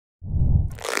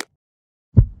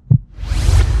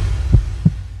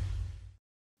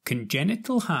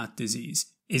Congenital heart disease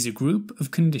is a group of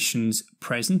conditions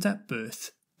present at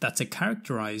birth that are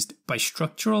characterized by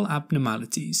structural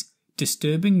abnormalities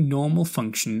disturbing normal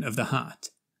function of the heart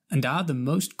and are the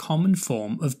most common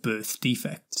form of birth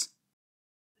defects.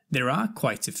 There are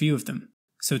quite a few of them,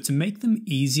 so to make them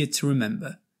easier to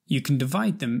remember, you can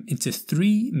divide them into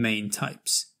three main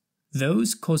types.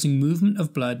 Those causing movement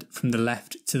of blood from the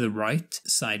left to the right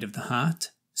side of the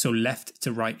heart, so left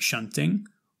to right shunting,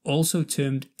 also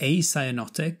termed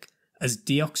acyanotic, as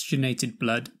deoxygenated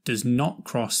blood does not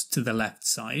cross to the left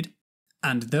side,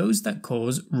 and those that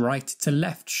cause right to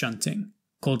left shunting,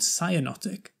 called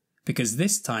cyanotic, because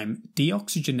this time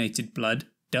deoxygenated blood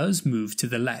does move to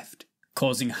the left,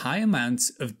 causing high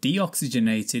amounts of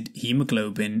deoxygenated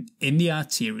hemoglobin in the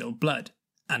arterial blood,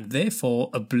 and therefore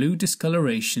a blue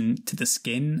discoloration to the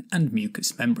skin and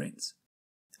mucous membranes.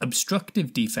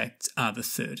 Obstructive defects are the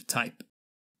third type.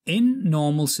 In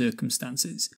normal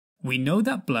circumstances, we know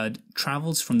that blood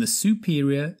travels from the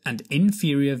superior and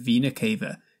inferior vena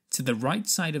cava to the right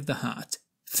side of the heart,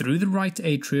 through the right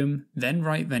atrium, then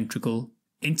right ventricle,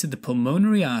 into the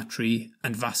pulmonary artery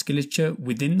and vasculature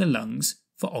within the lungs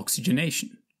for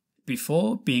oxygenation,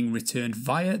 before being returned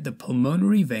via the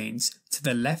pulmonary veins to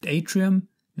the left atrium,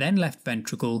 then left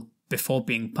ventricle, before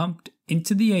being pumped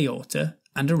into the aorta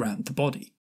and around the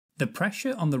body. The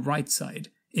pressure on the right side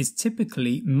is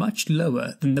typically much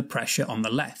lower than the pressure on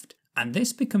the left, and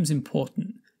this becomes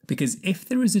important because if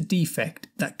there is a defect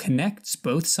that connects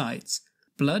both sides,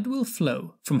 blood will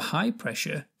flow from high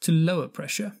pressure to lower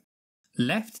pressure.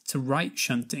 Left to right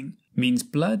shunting means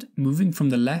blood moving from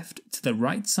the left to the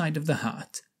right side of the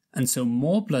heart, and so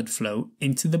more blood flow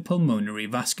into the pulmonary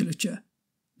vasculature.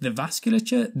 The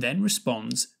vasculature then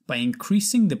responds by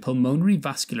increasing the pulmonary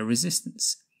vascular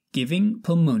resistance, giving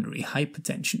pulmonary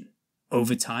hypertension.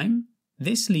 Over time,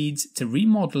 this leads to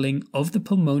remodeling of the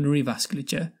pulmonary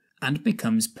vasculature and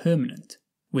becomes permanent,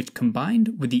 which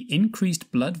combined with the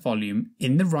increased blood volume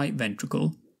in the right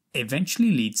ventricle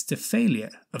eventually leads to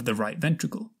failure of the right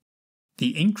ventricle.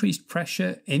 The increased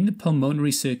pressure in the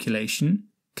pulmonary circulation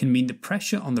can mean the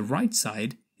pressure on the right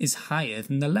side is higher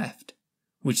than the left,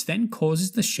 which then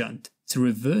causes the shunt to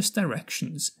reverse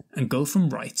directions and go from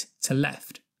right to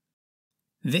left.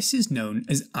 This is known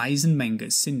as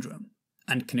Eisenmenger's syndrome,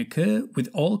 and can occur with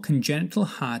all congenital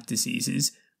heart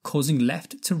diseases causing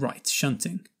left to right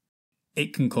shunting.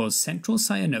 It can cause central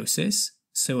cyanosis,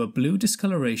 so a blue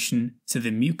discoloration to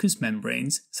the mucous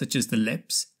membranes such as the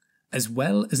lips, as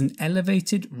well as an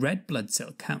elevated red blood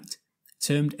cell count,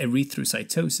 termed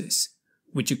erythrocytosis,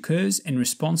 which occurs in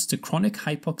response to chronic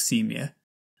hypoxemia.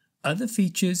 Other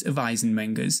features of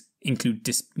Eisenmenger's include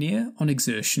dyspnea on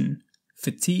exertion,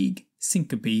 fatigue,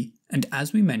 syncope, and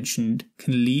as we mentioned,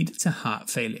 can lead to heart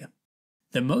failure.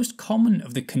 The most common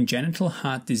of the congenital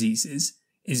heart diseases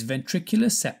is ventricular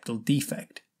septal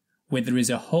defect, where there is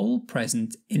a hole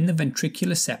present in the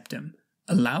ventricular septum,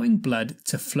 allowing blood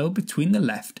to flow between the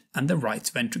left and the right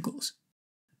ventricles.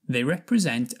 They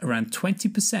represent around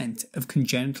 20% of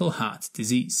congenital heart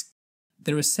disease.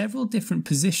 There are several different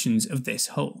positions of this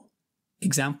hole.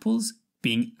 Examples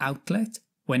being outlet,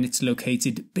 when it's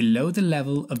located below the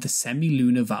level of the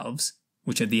semilunar valves,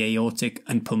 which are the aortic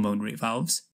and pulmonary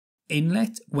valves,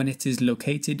 inlet when it is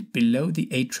located below the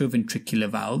atrioventricular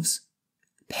valves,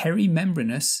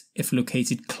 perimembranous if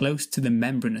located close to the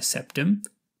membranous septum,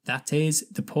 that is,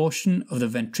 the portion of the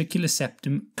ventricular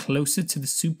septum closer to the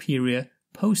superior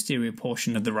posterior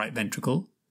portion of the right ventricle,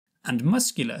 and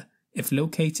muscular if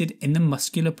located in the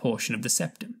muscular portion of the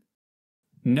septum.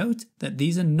 Note that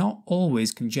these are not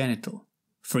always congenital.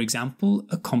 For example,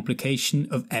 a complication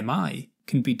of MI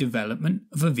can be development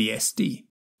of a VSD.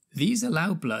 These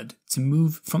allow blood to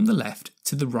move from the left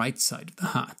to the right side of the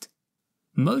heart.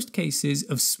 Most cases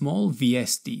of small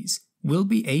VSDs will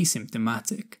be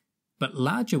asymptomatic, but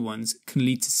larger ones can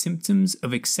lead to symptoms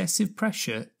of excessive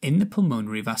pressure in the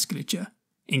pulmonary vasculature,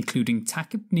 including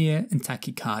tachypnea and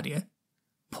tachycardia,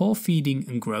 poor feeding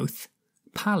and growth,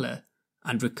 pallor,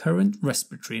 and recurrent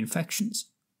respiratory infections.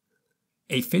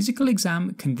 A physical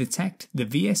exam can detect the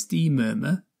VSD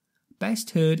murmur, best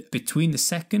heard between the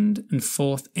second and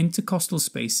fourth intercostal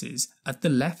spaces at the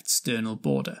left sternal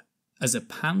border, as a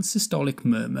pansystolic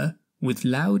murmur with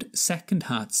loud second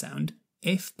heart sound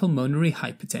if pulmonary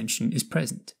hypertension is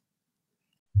present.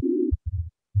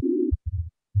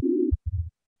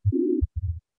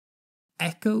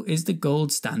 Echo is the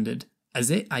gold standard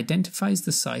as it identifies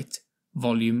the site,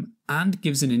 volume, and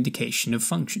gives an indication of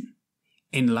function.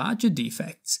 In larger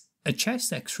defects, a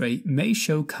chest X-ray may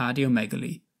show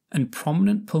cardiomegaly and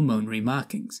prominent pulmonary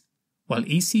markings, while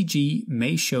ECG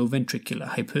may show ventricular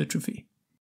hypertrophy.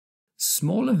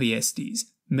 Smaller VSDs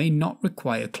may not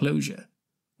require closure,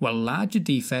 while larger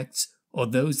defects or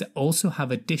those that also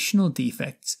have additional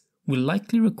defects will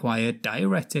likely require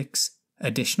diuretics,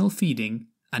 additional feeding,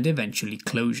 and eventually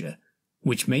closure,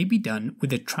 which may be done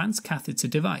with a transcatheter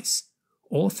device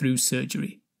or through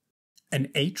surgery. An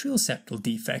atrial septal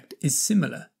defect is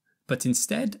similar, but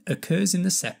instead occurs in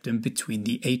the septum between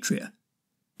the atria.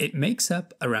 It makes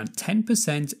up around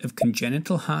 10% of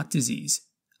congenital heart disease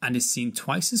and is seen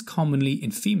twice as commonly in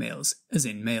females as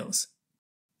in males.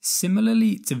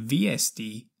 Similarly to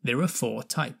VSD, there are 4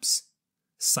 types: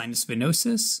 sinus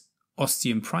venosus,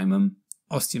 ostium primum,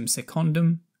 ostium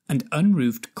secundum, and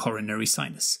unroofed coronary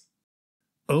sinus.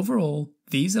 Overall,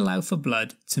 these allow for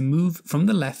blood to move from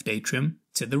the left atrium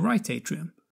to the right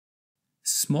atrium.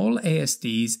 Small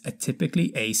ASDs are typically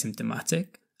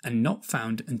asymptomatic and not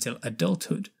found until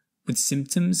adulthood, with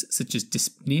symptoms such as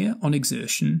dyspnea on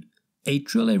exertion,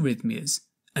 atrial arrhythmias,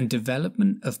 and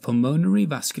development of pulmonary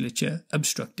vasculature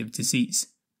obstructive disease.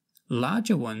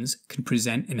 Larger ones can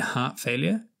present in heart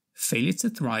failure, failure to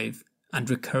thrive, and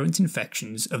recurrent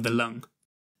infections of the lung.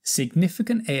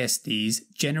 Significant ASDs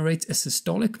generate a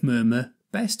systolic murmur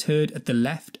best heard at the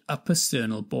left upper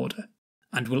sternal border,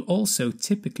 and will also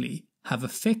typically have a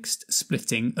fixed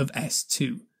splitting of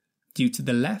S2 due to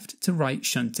the left to right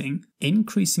shunting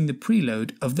increasing the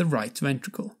preload of the right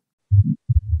ventricle.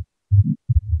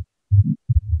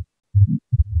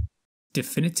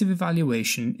 Definitive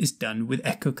evaluation is done with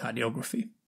echocardiography.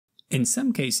 In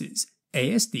some cases,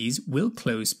 ASDs will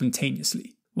close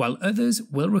spontaneously, while others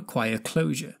will require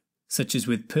closure, such as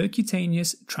with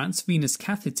percutaneous transvenous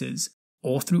catheters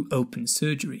or through open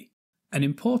surgery. An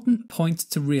important point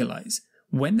to realise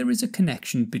when there is a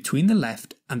connection between the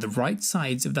left and the right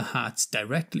sides of the heart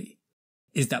directly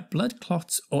is that blood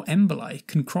clots or emboli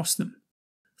can cross them.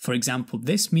 For example,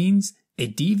 this means a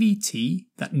DVT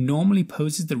that normally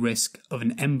poses the risk of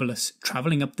an embolus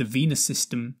travelling up the venous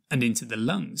system and into the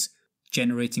lungs,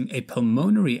 generating a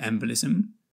pulmonary embolism,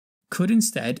 could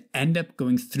instead end up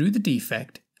going through the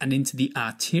defect and into the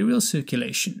arterial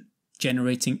circulation,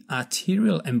 generating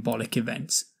arterial embolic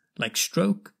events like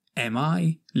stroke,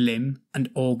 MI, limb, and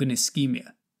organ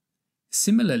ischemia.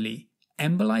 Similarly,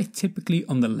 emboli typically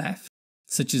on the left,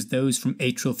 such as those from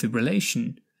atrial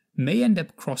fibrillation, may end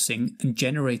up crossing and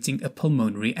generating a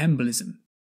pulmonary embolism.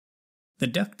 The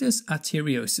ductus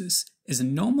arteriosus is a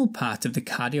normal part of the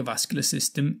cardiovascular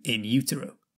system in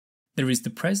utero. There is the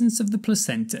presence of the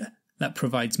placenta that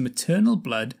provides maternal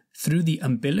blood through the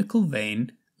umbilical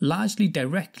vein largely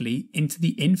directly into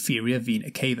the inferior vena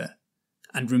cava,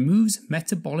 and removes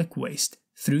metabolic waste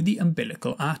through the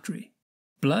umbilical artery.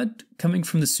 Blood coming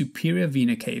from the superior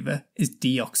vena cava is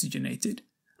deoxygenated,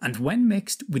 and when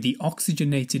mixed with the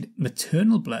oxygenated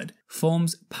maternal blood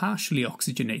forms partially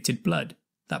oxygenated blood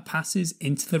that passes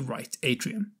into the right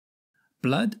atrium.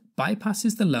 Blood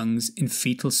bypasses the lungs in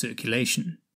fetal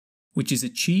circulation, which is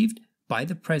achieved by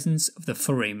the presence of the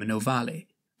foramen ovale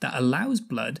that allows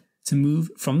blood to move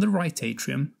from the right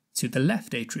atrium to the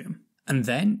left atrium, and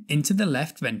then into the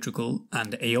left ventricle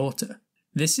and aorta.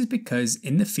 This is because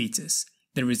in the fetus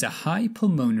there is a high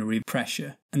pulmonary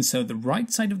pressure, and so the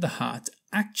right side of the heart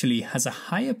actually has a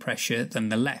higher pressure than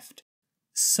the left.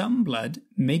 Some blood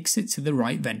makes it to the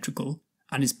right ventricle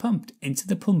and is pumped into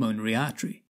the pulmonary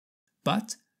artery,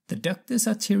 but the ductus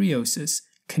arteriosus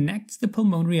connects the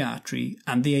pulmonary artery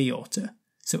and the aorta,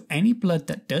 so any blood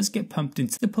that does get pumped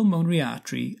into the pulmonary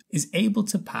artery is able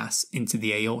to pass into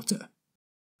the aorta.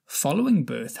 Following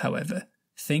birth, however,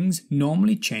 things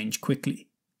normally change quickly.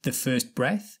 The first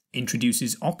breath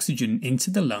introduces oxygen into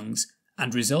the lungs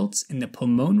and results in the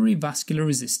pulmonary vascular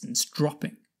resistance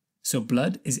dropping, so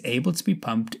blood is able to be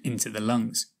pumped into the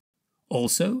lungs.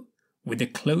 Also, with the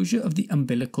closure of the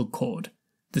umbilical cord,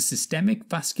 the systemic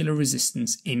vascular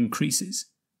resistance increases,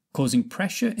 causing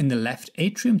pressure in the left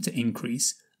atrium to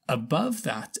increase above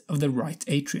that of the right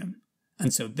atrium,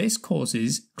 and so this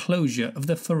causes closure of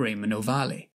the foramen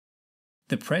ovale.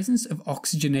 The presence of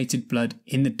oxygenated blood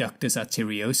in the ductus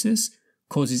arteriosus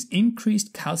causes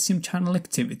increased calcium channel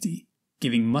activity,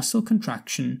 giving muscle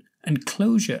contraction and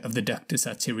closure of the ductus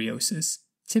arteriosus,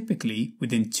 typically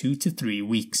within 2 to 3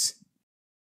 weeks.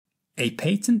 A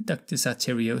patent ductus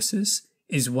arteriosus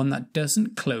is one that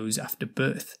doesn't close after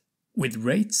birth, with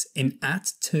rates in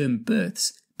at-term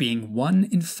births being 1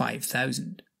 in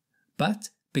 5,000, but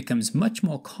becomes much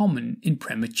more common in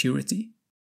prematurity.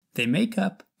 They make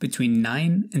up between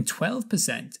 9 and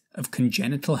 12% of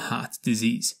congenital heart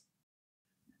disease.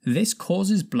 This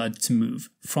causes blood to move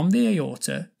from the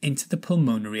aorta into the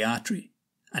pulmonary artery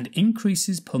and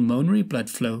increases pulmonary blood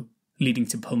flow, leading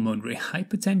to pulmonary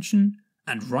hypertension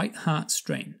and right heart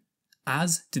strain,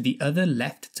 as do the other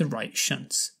left to right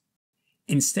shunts.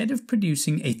 Instead of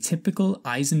producing a typical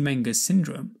Eisenmenger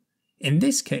syndrome, in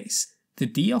this case, the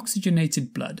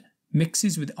deoxygenated blood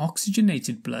mixes with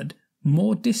oxygenated blood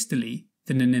more distally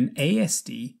than in an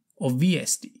ASD or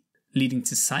VSD, leading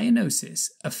to cyanosis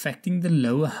affecting the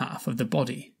lower half of the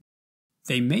body.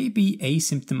 They may be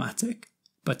asymptomatic,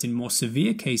 but in more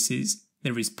severe cases,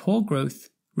 there is poor growth,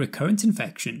 recurrent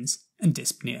infections, and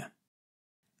dyspnea.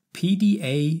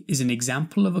 PDA is an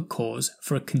example of a cause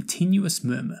for a continuous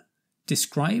murmur,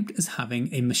 described as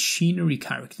having a machinery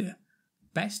character,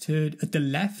 best heard at the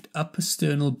left upper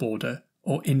sternal border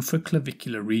or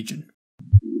infraclavicular region.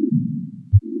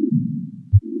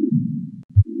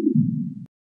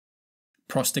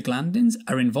 Prostaglandins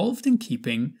are involved in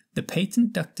keeping the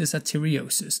patent ductus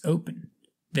arteriosus open.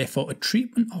 Therefore, a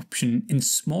treatment option in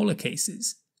smaller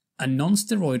cases are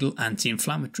non-steroidal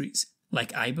anti-inflammatories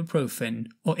like ibuprofen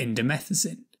or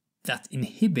indomethacin that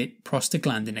inhibit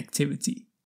prostaglandin activity,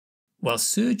 while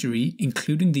surgery,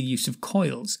 including the use of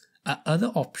coils, are other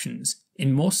options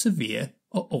in more severe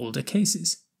or older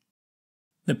cases.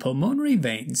 The pulmonary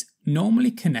veins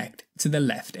normally connect to the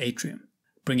left atrium,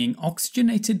 bringing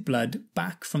oxygenated blood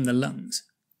back from the lungs,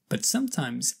 but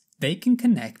sometimes they can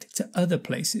connect to other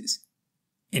places.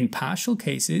 In partial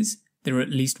cases, there are at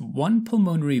least one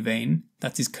pulmonary vein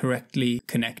that is correctly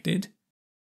connected,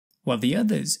 while the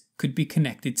others could be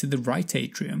connected to the right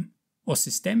atrium, or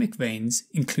systemic veins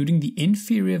including the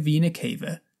inferior vena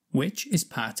cava, which is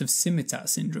part of scimitar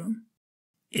syndrome.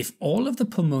 If all of the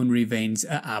pulmonary veins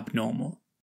are abnormal,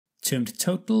 termed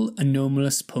total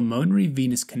anomalous pulmonary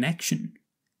venous connection,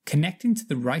 connecting to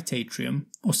the right atrium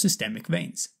or systemic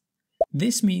veins.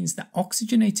 This means that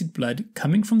oxygenated blood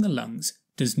coming from the lungs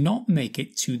does not make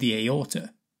it to the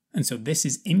aorta, and so this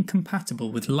is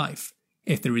incompatible with life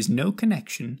if there is no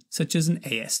connection such as an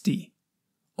ASD.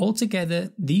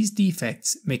 Altogether, these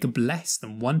defects make up less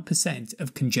than 1%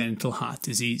 of congenital heart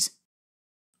disease.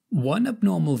 One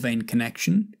abnormal vein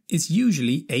connection is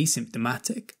usually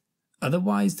asymptomatic,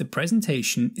 otherwise the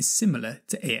presentation is similar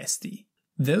to ASD.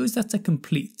 Those that are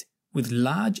complete with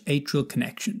large atrial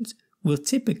connections will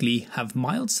typically have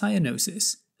mild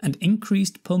cyanosis and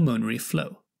increased pulmonary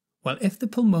flow, while if the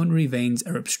pulmonary veins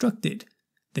are obstructed,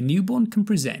 the newborn can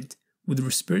present with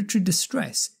respiratory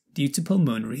distress due to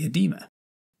pulmonary edema.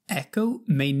 Echo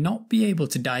may not be able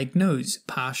to diagnose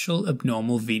partial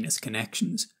abnormal venous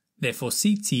connections, therefore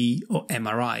CT or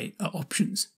MRI are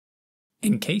options.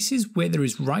 In cases where there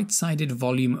is right-sided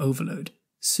volume overload,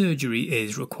 surgery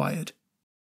is required.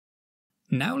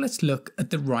 Now let's look at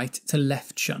the right to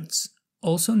left shunts,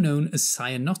 also known as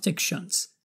cyanotic shunts.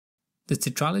 The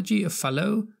Tetralogy of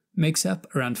Fallot makes up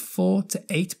around 4 to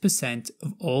 8%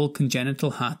 of all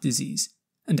congenital heart disease,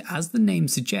 and as the name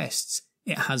suggests,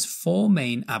 it has 4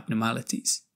 main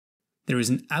abnormalities. There is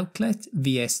an outlet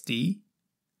VSD,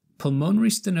 pulmonary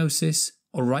stenosis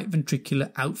or right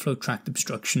ventricular outflow tract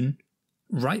obstruction,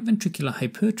 right ventricular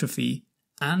hypertrophy,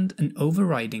 and an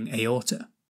overriding aorta.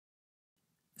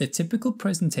 The typical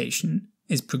presentation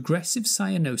is progressive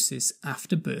cyanosis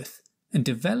after birth and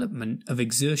development of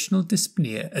exertional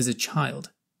dyspnea as a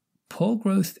child. Poor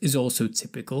growth is also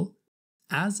typical,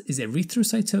 as is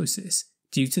erythrocytosis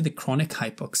due to the chronic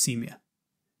hypoxemia.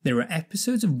 There are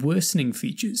episodes of worsening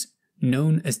features,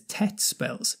 known as TET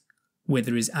spells, where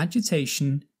there is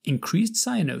agitation, increased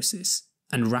cyanosis,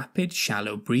 and rapid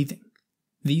shallow breathing.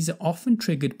 These are often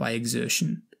triggered by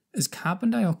exertion, as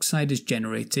carbon dioxide is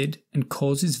generated and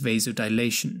causes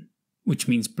vasodilation, which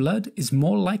means blood is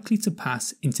more likely to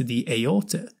pass into the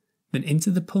aorta than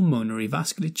into the pulmonary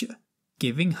vasculature,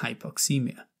 giving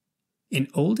hypoxemia. In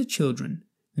older children,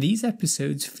 these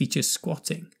episodes feature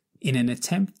squatting in an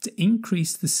attempt to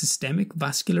increase the systemic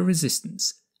vascular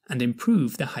resistance and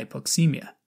improve the hypoxemia.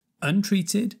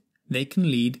 Untreated, they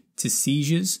can lead to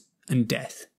seizures and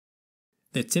death.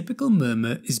 The typical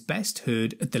murmur is best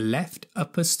heard at the left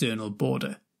upper sternal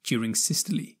border during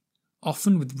systole,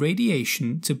 often with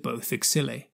radiation to both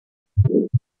axillae.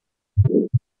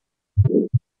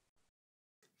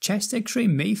 Chest X-ray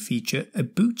may feature a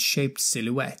boot-shaped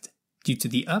silhouette due to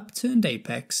the upturned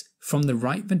apex from the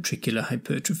right ventricular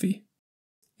hypertrophy.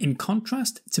 In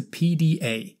contrast to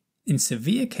PDA, in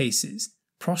severe cases,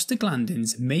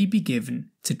 prostaglandins may be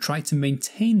given to try to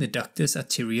maintain the ductus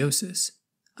arteriosus,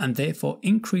 and therefore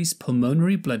increase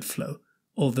pulmonary blood flow,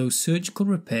 although surgical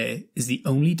repair is the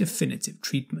only definitive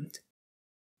treatment.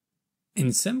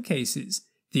 In some cases,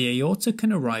 the aorta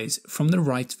can arise from the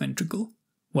right ventricle,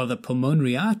 while the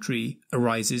pulmonary artery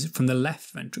arises from the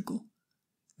left ventricle.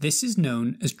 This is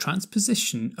known as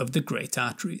transposition of the Great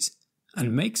Arteries,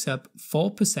 and makes up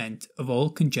 4% of all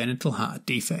congenital heart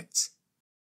defects.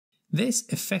 This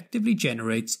effectively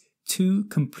generates two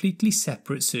completely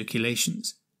separate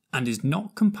circulations and is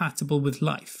not compatible with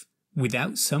life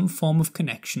without some form of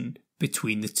connection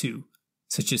between the two,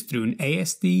 such as through an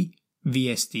ASD,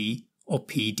 VSD, or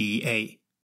PDA.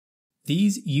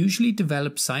 These usually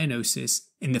develop cyanosis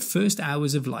in the first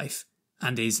hours of life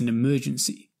and is an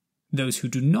emergency. Those who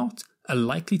do not are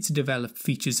likely to develop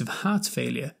features of heart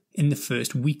failure in the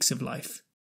first weeks of life.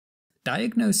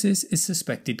 Diagnosis is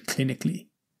suspected clinically,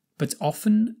 but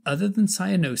often, other than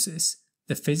cyanosis,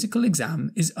 the physical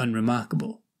exam is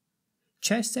unremarkable.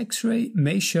 Chest X-ray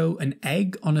may show an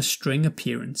egg on a string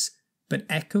appearance, but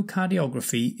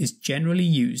echocardiography is generally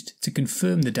used to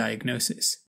confirm the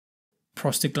diagnosis.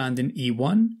 Prostaglandin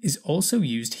E1 is also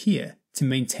used here to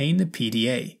maintain the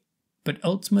PDA, but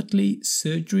ultimately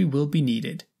surgery will be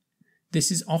needed.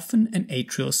 This is often an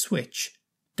atrial switch,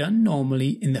 done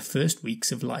normally in the first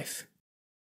weeks of life.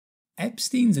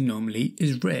 Ebstein's anomaly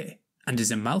is rare and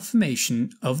is a malformation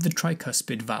of the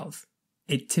tricuspid valve.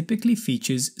 It typically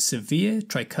features severe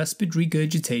tricuspid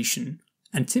regurgitation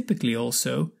and typically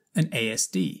also an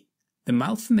ASD. The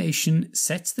malformation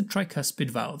sets the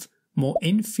tricuspid valve more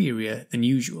inferior than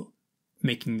usual,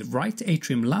 making the right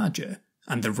atrium larger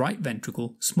and the right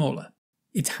ventricle smaller.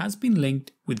 It has been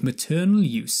linked with maternal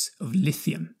use of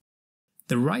lithium.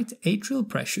 The right atrial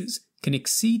pressures can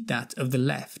exceed that of the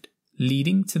left,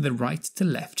 leading to the right to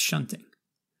left shunting.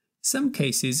 Some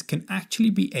cases can actually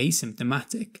be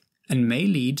asymptomatic and may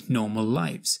lead normal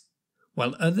lives,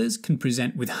 while others can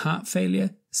present with heart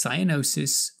failure,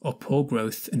 cyanosis, or poor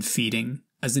growth and feeding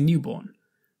as a newborn,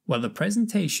 while the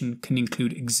presentation can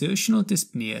include exertional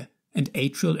dyspnea and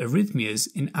atrial arrhythmias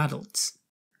in adults.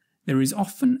 There is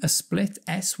often a split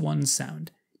S1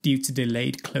 sound due to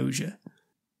delayed closure.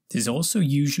 There's also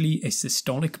usually a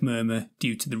systolic murmur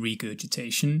due to the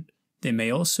regurgitation. There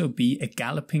may also be a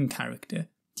galloping character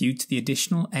due to the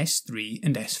additional S3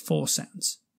 and S4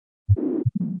 sounds.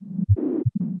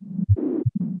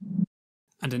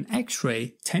 And an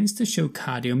X-ray tends to show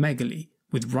cardiomegaly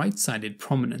with right-sided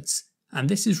prominence, and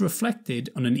this is reflected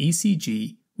on an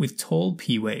ECG with tall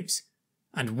P waves,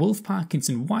 and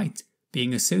Wolff-Parkinson-White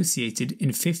being associated in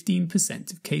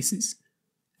 15% of cases.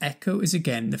 Echo is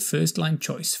again the first-line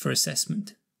choice for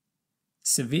assessment.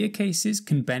 Severe cases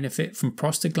can benefit from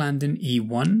prostaglandin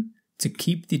E1 to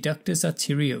keep the Ductus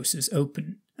Arteriosus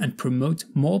open and promote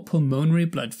more pulmonary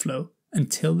blood flow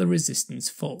until the resistance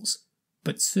falls,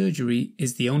 but surgery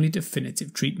is the only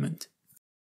definitive treatment.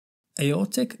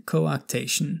 Aortic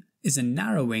coarctation is a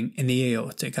narrowing in the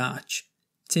aortic arch,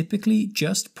 typically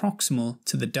just proximal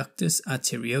to the Ductus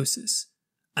Arteriosus,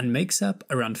 and makes up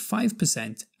around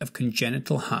 5% of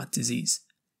congenital heart disease.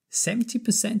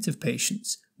 70% of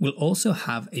patients will also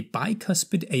have a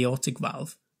bicuspid aortic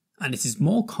valve, and it is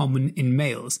more common in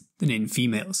males than in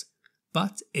females,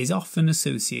 but is often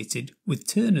associated with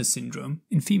Turner syndrome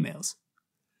in females.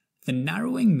 The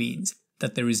narrowing means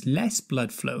that there is less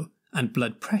blood flow and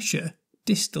blood pressure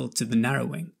distal to the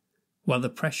narrowing, while the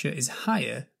pressure is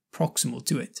higher proximal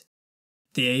to it.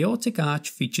 The aortic arch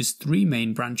features three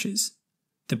main branches: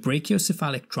 the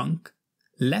brachiocephalic trunk,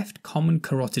 left common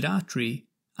carotid artery,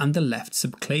 and the left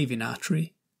subclavian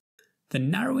artery. The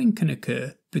narrowing can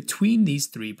occur between these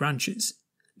three branches,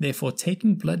 therefore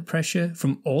taking blood pressure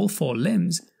from all four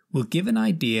limbs will give an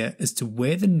idea as to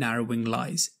where the narrowing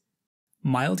lies.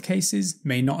 Mild cases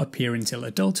may not appear until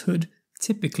adulthood,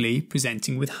 typically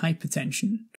presenting with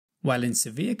hypertension, while in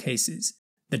severe cases,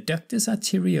 the ductus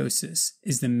arteriosus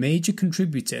is the major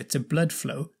contributor to blood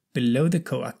flow below the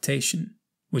coarctation,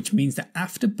 which means that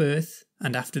after birth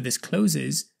and after this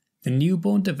closes, the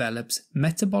newborn develops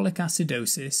metabolic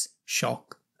acidosis,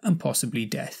 shock, and possibly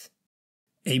death.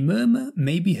 A murmur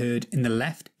may be heard in the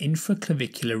left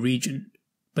infraclavicular region,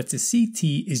 but a CT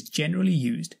is generally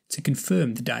used to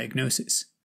confirm the diagnosis.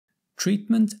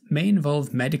 Treatment may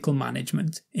involve medical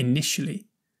management initially,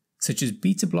 such as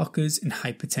beta blockers in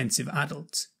hypertensive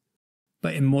adults,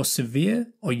 but in more severe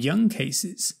or young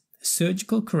cases,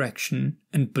 surgical correction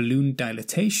and balloon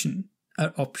dilatation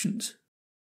are options.